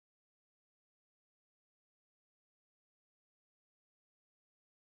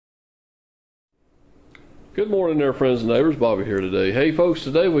Good morning there, friends and neighbors. Bobby here today. Hey folks,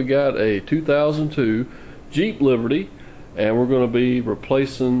 today we got a 2002 Jeep Liberty and we're going to be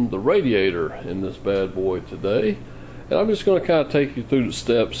replacing the radiator in this bad boy today. And I'm just going to kind of take you through the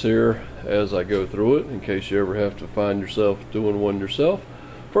steps here as I go through it in case you ever have to find yourself doing one yourself.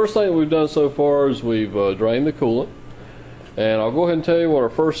 First thing we've done so far is we've drained the coolant. And I'll go ahead and tell you what our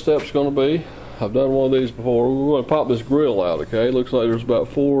first step's going to be. I've done one of these before. We're going to pop this grill out, okay? Looks like there's about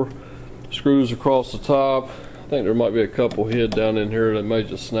 4 screws across the top. I think there might be a couple hid down in here that may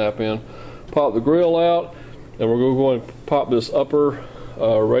just snap in. Pop the grill out, and we're going to go and pop this upper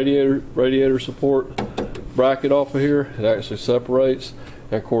radiator support bracket off of here. It actually separates,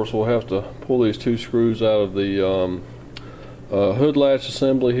 and of course we'll have to pull these 2 screws out of the hood latch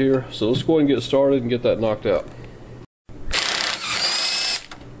assembly here. So let's go ahead and get started and get that knocked out.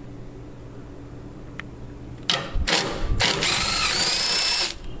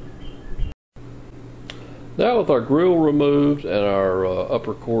 Now with our grill removed and our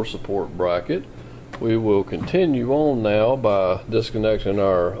upper core support bracket, we will continue on now by disconnecting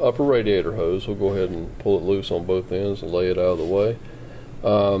our upper radiator hose. We'll go ahead and pull it loose on both ends and lay it out of the way.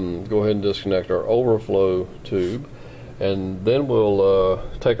 Go ahead and disconnect our overflow tube, and then we'll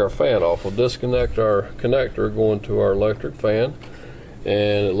take our fan off. We'll disconnect our connector going to our electric fan,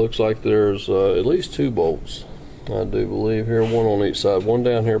 and it looks like there's at least 2 bolts, I do believe here, one on each side, one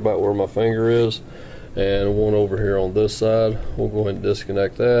down here about where my finger is, and one over here on this side. We'll go ahead and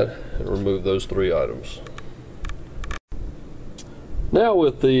disconnect that and remove those 3 items. Now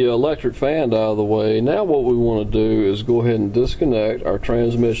with the electric fan out of the way, now what we want to do is go ahead and disconnect our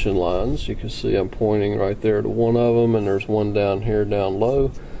transmission lines. You can see I'm pointing right there to one of them, and there's one down here down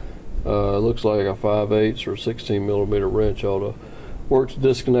low. It looks like a 5/8 or 16 millimeter wrench ought to work to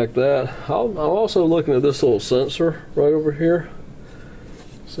disconnect that. I'm also looking at this little sensor right over here.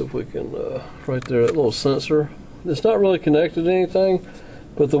 See if we can, right there, that little sensor. It's not really connected to anything,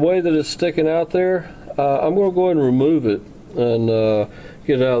 but the way that it's sticking out there, I'm going to go ahead and remove it and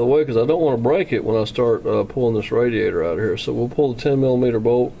get it out of the way because I don't want to break it when I start pulling this radiator out of here. So we'll pull the 10 millimeter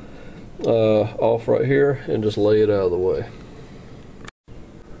bolt off right here and just lay it out of the way.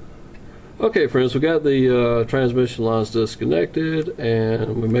 Okay friends, we got the transmission lines disconnected,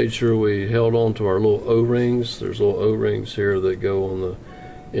 and we made sure we held on to our little O-rings. There's little O-rings here that go on the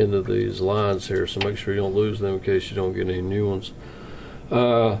end of these lines here, so make sure you don't lose them in case you don't get any new ones.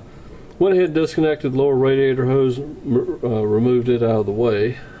 Went ahead and disconnected the lower radiator hose, removed it out of the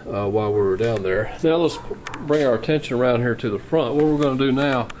way while we were down there. Now let's bring our attention around here to the front. What we're going to do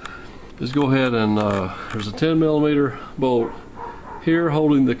now is go ahead and there's a 10 millimeter bolt here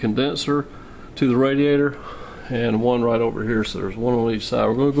holding the condenser to the radiator, and one right over here, so there's one on each side.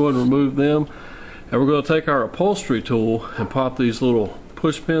 We're going to go ahead and remove them, and we're going to take our upholstery tool and pop these little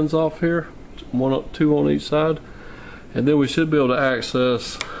push pins off here, 2 on each side, and then we should be able to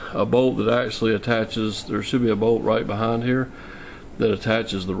access a bolt that actually attaches. There should be a bolt right behind here that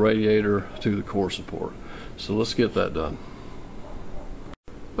attaches the radiator to the core support. So let's get that done.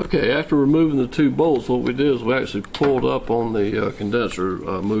 Okay, after removing the 2 bolts, what we did is we actually pulled up on the condenser,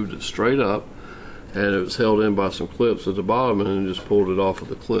 moved it straight up, and it was held in by some clips at the bottom, and then just pulled it off of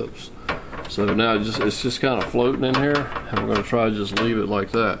the clips. So now it's just kind of floating in here, and we're going to try to just leave it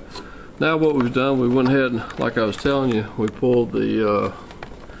like that. Now what we've done, we went ahead and, like I was telling you, we pulled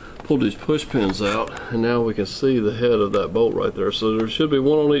these push pins out, and now we can see the head of that bolt right there. So there should be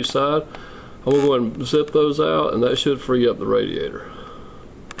one on each side. I'm going to go ahead and zip those out, and that should free up the radiator.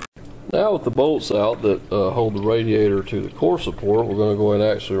 Now with the bolts out that hold the radiator to the core support, we're going to go ahead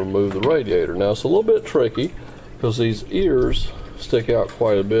and actually remove the radiator. Now it's a little bit tricky because these ears stick out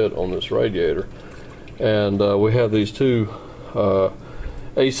quite a bit on this radiator, and we have these 2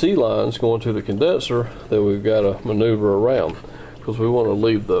 AC lines going to the condenser that we've got to maneuver around because we want to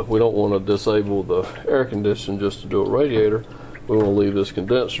leave we don't want to disable the air conditioning just to do a radiator. We want to leave this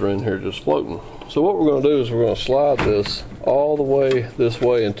condenser in here just floating. So what we're going to do is we're going to slide this all the way this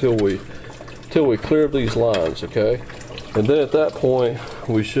way until we clear these lines, okay? And then at that point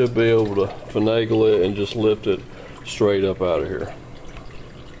we should be able to finagle it and just lift it straight up out of here.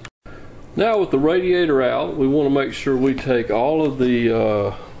 Now with the radiator out, we want to make sure we take all of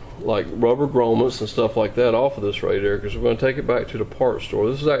the like rubber grommets and stuff like that off of this radiator because we're going to take it back to the parts store.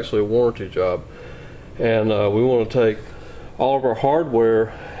 This is actually a warranty job, and we want to take all of our hardware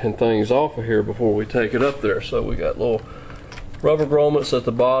and things off of here before we take it up there. So we got little rubber grommets at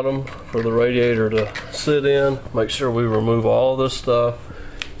the bottom for the radiator to sit in. Make sure we remove all this stuff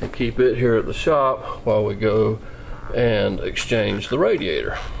and keep it here at the shop while we go and exchange the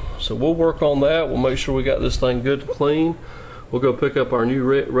radiator. So we'll work on that. We'll make sure we got this thing good and clean. we'll go pick up our new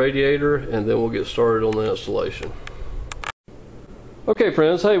radiator and then we'll get started on the installation. Okay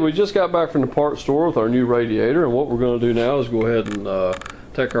friends, hey, we just got back from the parts store with our new radiator, and what we're going to do now is go ahead and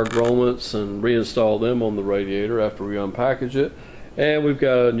take our grommets and reinstall them on the radiator after we unpackage it. And we've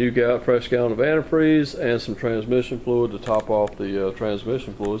got a new fresh gallon of antifreeze and some transmission fluid to top off the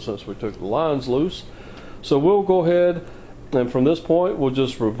transmission fluid since we took the lines loose. So we'll go ahead and from this point we'll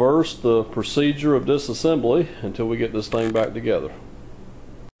just reverse the procedure of disassembly until we get this thing back together.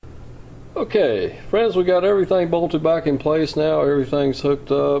 Okay friends, we got everything bolted back in place now. Everything's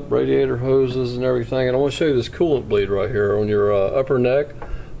hooked up, radiator hoses and everything, and I want to show you this coolant bleed right here on your upper neck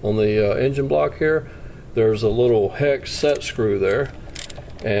on the engine block here. There's a little hex set screw there,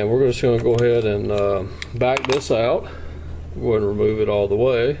 and we're just going to go ahead and back this out. Go ahead and remove it all the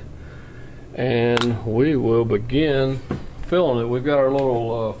way, and we will begin filling it. We've got our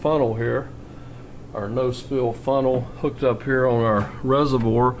little funnel here, our no spill funnel hooked up here on our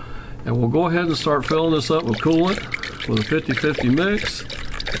reservoir, and we'll go ahead and start filling this up with coolant with a 50-50 mix,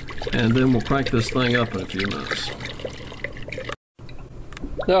 and then we'll crank this thing up in a few minutes.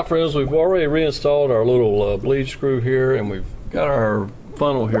 Now friends, we've already reinstalled our little bleed screw here, and we've got our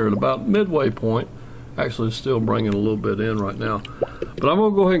funnel here at about midway point. Actually it's still bringing a little bit in right now, but I'm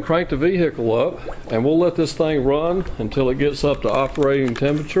going to go ahead and crank the vehicle up, and we'll let this thing run until it gets up to operating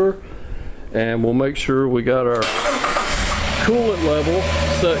temperature, and we'll make sure we got our coolant level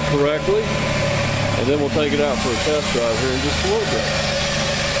set correctly, and then we'll take it out for a test drive here in just a little bit.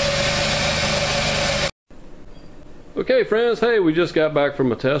 Okay friends, hey, we just got back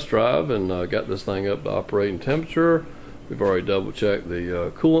from a test drive and got this thing up to operating temperature. We've already double checked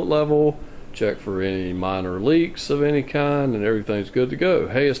the coolant level, checked for any minor leaks of any kind, and everything's good to go.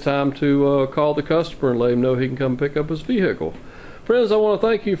 Hey, it's time to call the customer and let him know he can come pick up his vehicle. Friends, I want to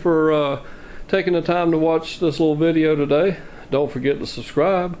thank you for taking the time to watch this little video today. Don't forget to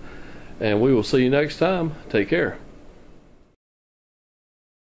subscribe, and we will see you next time. Take care.